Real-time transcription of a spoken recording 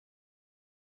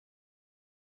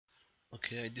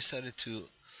Okay, I decided to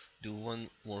do one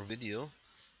more video,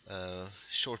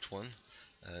 short one,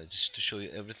 just to show you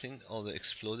everything, all the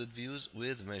exploded views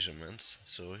with measurements.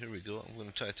 So here we go. I'm going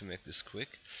to try to make this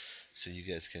quick so you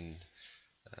guys can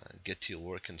get to your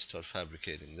work and start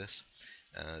fabricating this.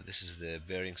 This is the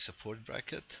bearing support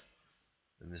bracket.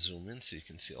 Let me zoom in so you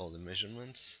can see all the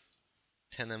measurements.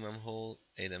 10 mm hole,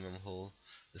 8 mm hole.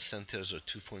 The centers are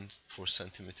 2.4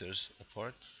 centimeters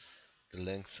apart. The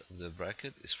length of the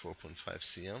bracket is 4.5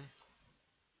 cm.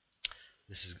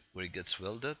 This is where it gets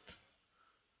welded.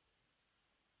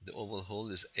 The oval hole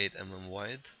is 8 mm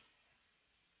wide,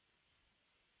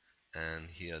 and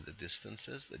here are the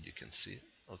distances that you can see.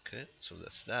 Okay, so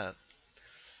that's that.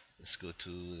 Let's go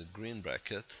to the green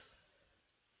bracket.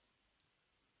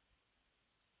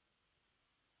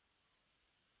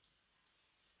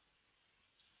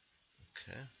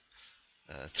 Okay,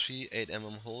 three 8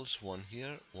 mm holes, one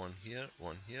here, one here,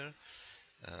 one here.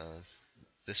 Uh,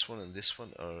 this one and this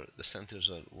one are the centers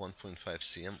are 1.5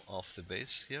 cm off the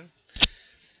base here,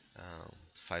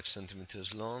 5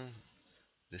 centimeters long.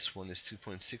 This one is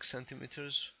 2.6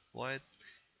 centimeters wide,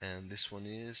 and this one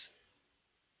is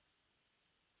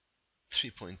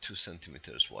 3.2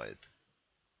 centimeters wide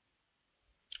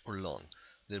or long.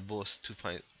 They're both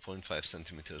 2.5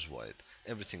 centimeters wide.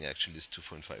 Everything actually is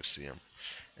 2.5 cm.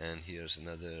 And here's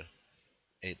another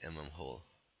 8 mm hole.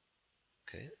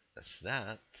 Okay, that's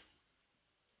that.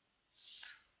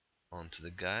 On to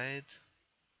the guide.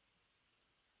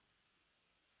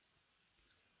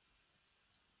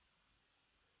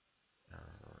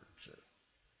 It's a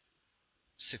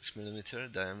 6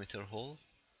 mm diameter hole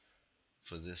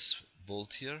for this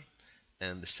bolt here,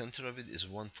 and the center of it is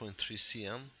 1.3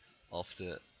 cm off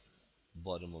the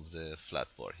bottom of the flat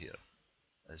bar here,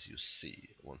 as you see,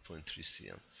 1.3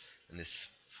 cm, and it's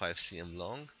 5 cm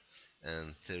long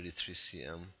and 33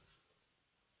 cm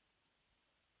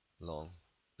long,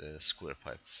 the square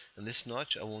pipe. And this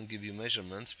notch, I won't give you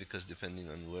measurements because depending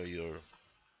on where your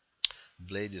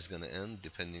blade is going to end,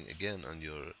 depending again on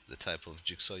the type of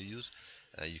jigsaw you use,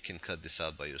 you can cut this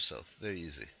out by yourself. Very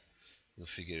easy. You'll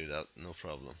figure it out, no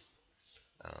problem.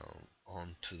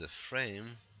 On to the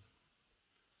frame.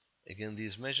 Again,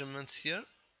 these measurements here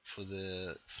for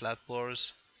the flat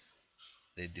bars,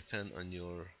 they depend on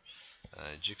your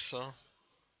jigsaw.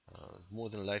 More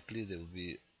than likely, they will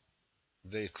be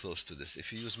very close to this.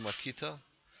 If you use Makita,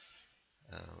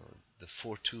 the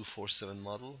 4247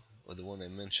 model, or the one I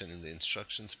mentioned in the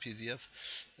instructions PDF,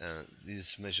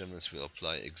 these measurements will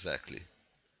apply exactly.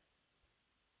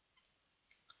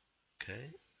 Okay.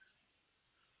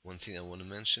 One thing I want to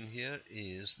mention here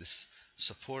is this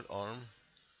support arm.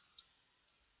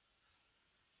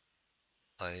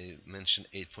 I mentioned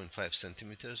 8.5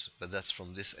 centimeters, but that's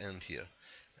from this end here,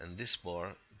 and this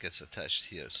bar gets attached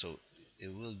here, so it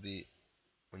will be,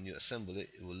 when you assemble it,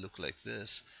 it will look like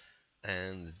this,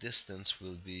 and the distance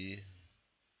will be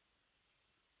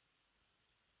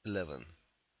 11.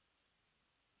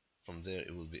 From there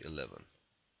it will be 11.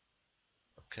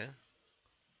 Okay,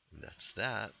 and that's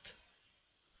that.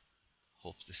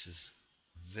 Hope this is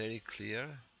very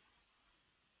clear.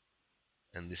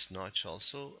 And this notch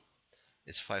also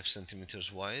is 5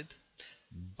 centimeters wide,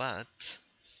 but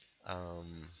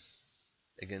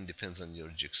again, depends on your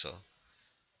jigsaw.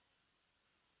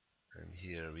 And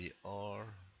here we are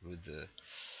with the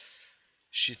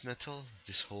sheet metal.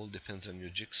 This hole depends on your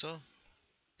jigsaw,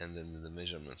 and then the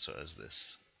measurements are as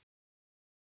this.